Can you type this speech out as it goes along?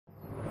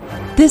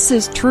This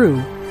is true,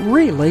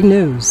 really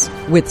news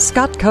with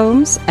Scott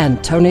Combs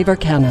and Tony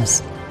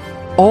Vercanis.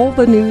 All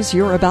the news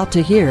you're about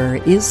to hear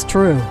is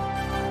true,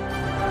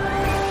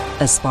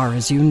 as far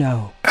as you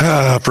know.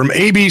 From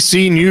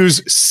ABC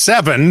News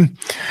 7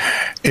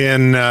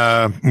 in,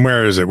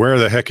 where is it? Where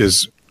the heck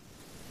is,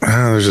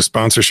 there's a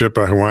sponsorship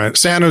by Hawaiian.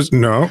 San Jose,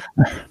 no.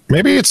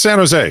 Maybe it's San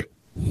Jose.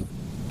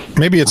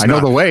 Maybe it's I know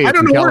not. the way. I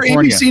don't know California.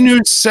 where ABC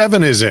News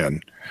 7 is in.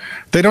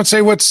 They don't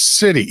say what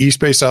city. East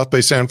Bay, South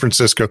Bay, San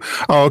Francisco.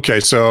 Oh, okay.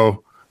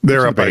 So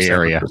they're up by Bay San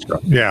Area. Francisco.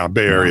 Yeah,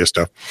 Bay Area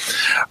stuff.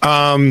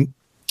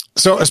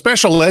 So a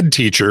special ed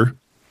teacher,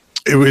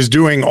 it was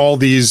doing all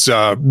these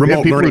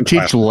remote people learning who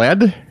teach classes.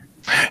 lead?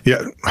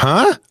 Yeah.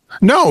 Huh?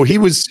 No, he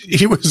was,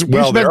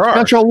 well, there are.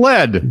 Special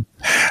lead.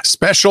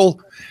 Special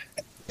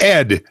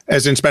ed,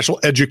 as in special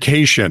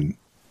education.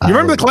 You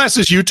remember the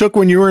classes you took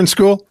when you were in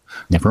school?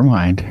 Never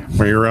mind.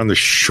 When you were on the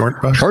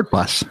short bus? Short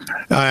bus.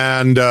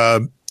 And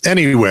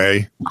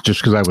anyway.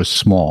 Just because I was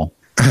small.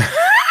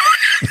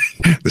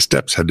 The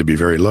steps had to be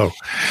very low.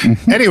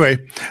 Anyway,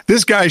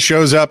 this guy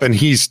shows up and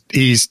he's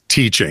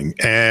teaching.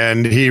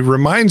 And he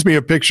reminds me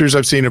of pictures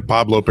I've seen of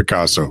Pablo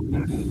Picasso.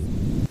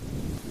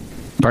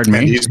 Pardon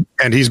me?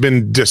 And he's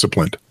been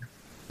disciplined.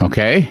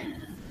 Okay.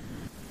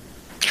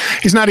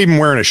 He's not even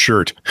wearing a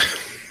shirt.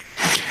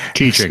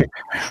 Teaching.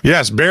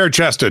 Yes,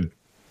 bare-chested.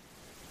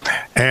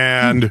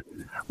 And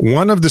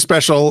one of the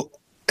special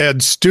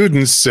ed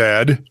students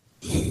said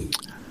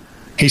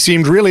he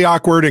seemed really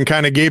awkward and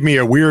kind of gave me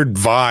a weird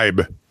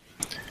vibe.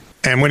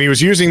 And when he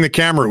was using the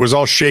camera, it was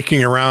all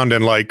shaking around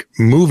and like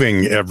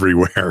moving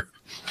everywhere.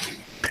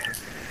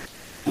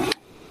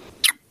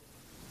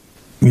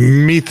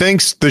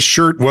 Methinks the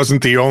shirt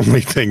wasn't the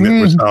only thing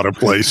that was out of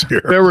place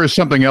here. There was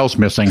something else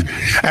missing.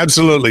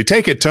 Absolutely.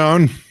 Take it,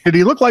 Tone. Did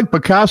he look like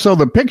Picasso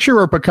the picture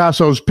or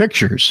Picasso's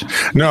pictures?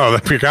 No, the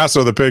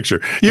Picasso the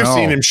picture. You've No.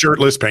 seen him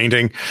shirtless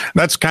painting.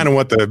 That's kind of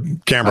what the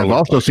camera I've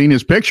looks also seen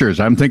his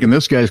pictures. I'm thinking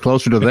this guy's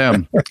closer to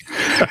them.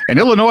 An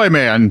Illinois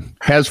man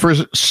has, for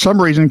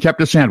some reason,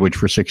 kept a sandwich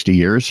for 60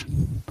 years.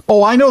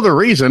 Oh, I know the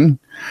reason.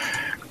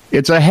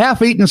 It's a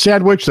half-eaten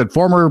sandwich that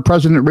former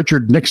President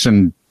Richard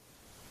Nixon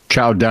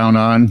chowed down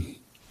on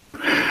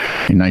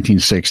in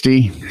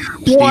 1960.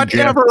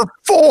 Whatever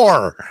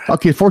for?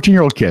 Okay,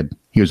 14-year-old kid.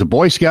 He was a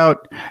Boy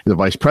Scout. The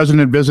vice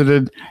president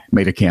visited,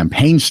 made a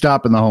campaign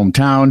stop in the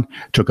hometown,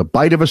 took a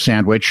bite of a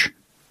sandwich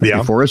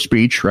before a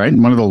speech, right?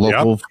 In one of the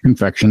local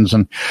confections,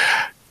 and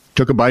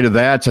took a bite of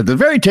that, said, "They're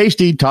very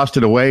tasty," tossed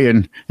it away,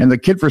 and the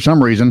kid, for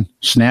some reason,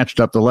 snatched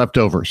up the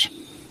leftovers.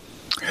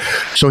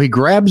 So he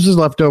grabs his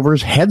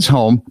leftovers, heads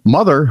home.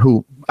 Mother,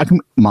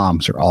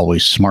 moms are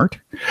always smart,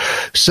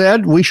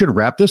 said we should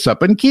wrap this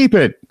up and keep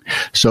it.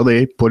 So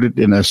they put it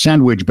in a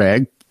sandwich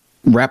bag,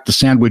 wrapped the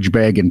sandwich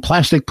bag in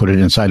plastic, put it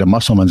inside a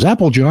Musselman's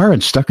apple jar,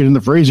 and stuck it in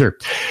the freezer.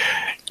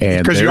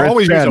 And because you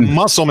always use a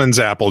Musselman's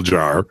apple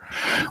jar.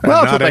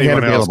 Well, that's what they had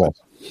available.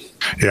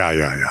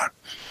 Yeah.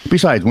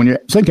 Besides, when you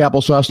think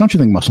applesauce, don't you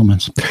think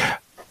Musselman's?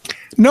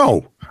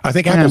 No, I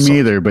think applesauce. Me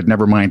either, but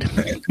never mind.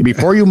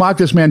 Before you mock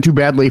this man too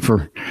badly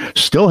for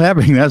still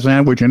having that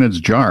sandwich in its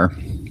jar,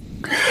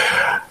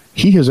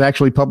 he has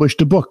actually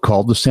published a book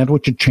called The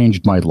Sandwich That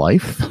Changed My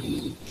Life.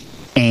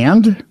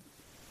 And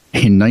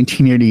in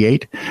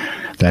 1988,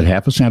 that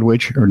half a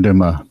sandwich earned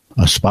him a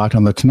spot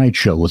on The Tonight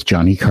Show with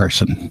Johnny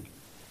Carson.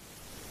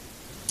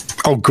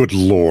 Oh, good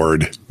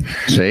Lord.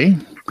 See?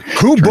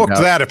 Who booked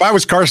that? If I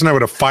was Carson, I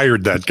would have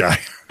fired that guy.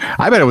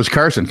 I bet it was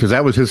Carson, because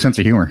that was his sense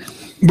of humor.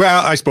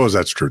 Well, I suppose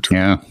that's true, too.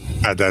 Yeah.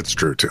 That's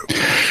true, too.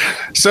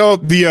 So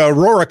the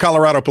Aurora,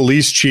 Colorado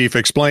police chief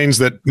explains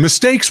that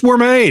mistakes were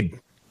made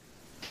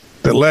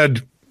that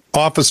led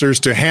officers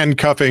to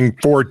handcuffing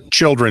 4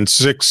 children,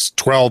 6,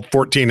 12,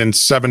 14, and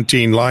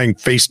 17, lying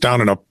face down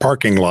in a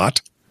parking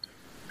lot.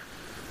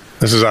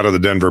 This is out of the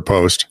Denver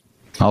Post.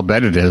 I'll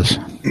bet it is.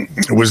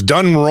 It was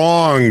done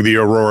wrong, the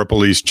Aurora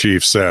police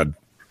chief said,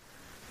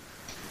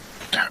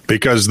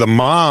 because the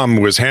mom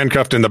was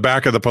handcuffed in the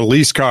back of the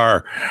police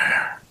car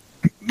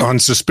on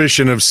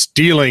suspicion of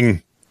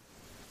stealing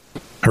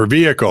her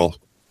vehicle.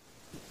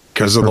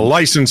 Because of the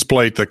license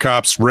plate, the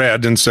cops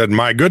read and said,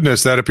 "My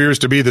goodness, that appears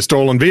to be the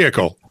stolen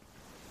vehicle."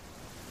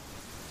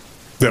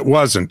 That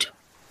wasn't.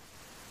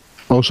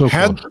 Oh, so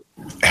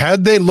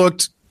had they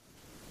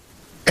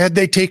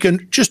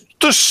taken just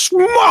the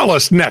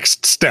smallest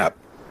next step,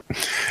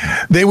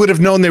 they would have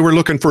known they were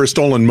looking for a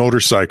stolen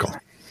motorcycle.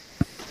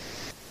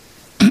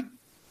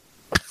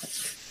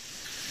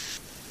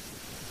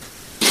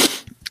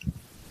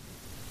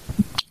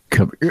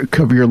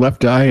 Cover your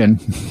left eye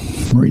and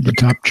read the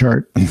top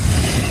chart.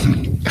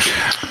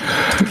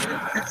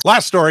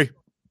 Last story.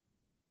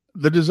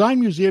 The Design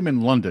Museum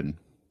in London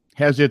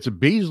has its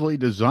Beasley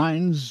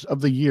Designs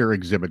of the Year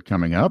exhibit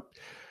coming up,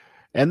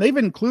 and they've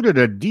included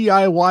a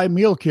DIY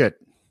meal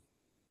kit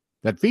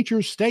that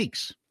features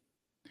steaks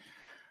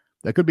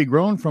that could be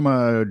grown from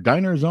a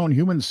diner's own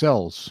human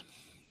cells.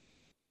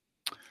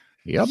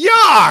 Yep.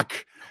 Yuck!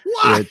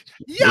 What?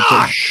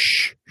 Yuck!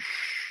 Shh.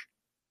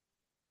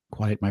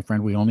 Quiet, my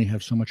friend. We only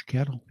have so much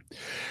cattle.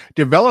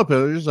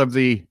 Developers of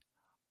the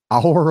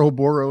Our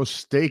Ouroboros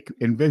steak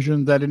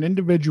envisioned that an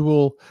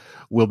individual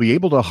will be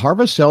able to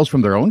harvest cells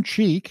from their own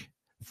cheek,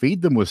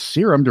 feed them with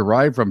serum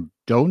derived from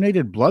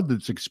donated blood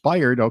that's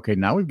expired. Okay,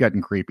 now we've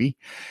gotten creepy.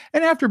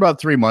 And after about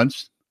 3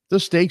 months, the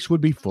steaks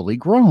would be fully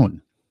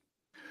grown.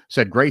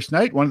 Said Grace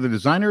Knight, one of the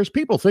designers,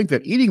 people think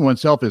that eating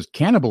oneself is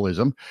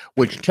cannibalism,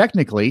 which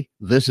technically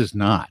this is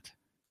not.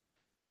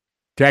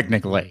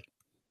 Technically.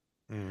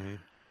 Mm-hmm.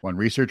 One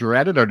researcher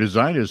added, our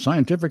design is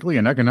scientifically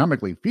and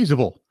economically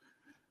feasible,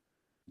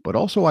 but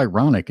also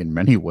ironic in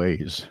many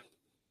ways.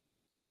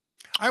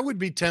 I would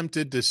be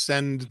tempted to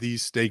send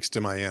these steaks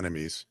to my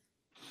enemies.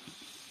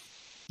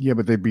 Yeah,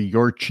 but they'd be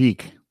your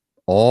cheek.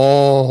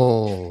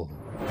 Oh,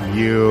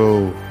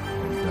 you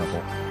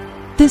devil.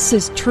 This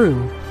is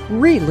true,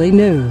 really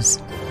news.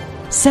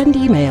 Send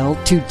email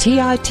to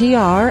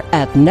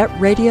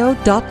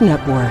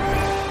TITR@netradio.network.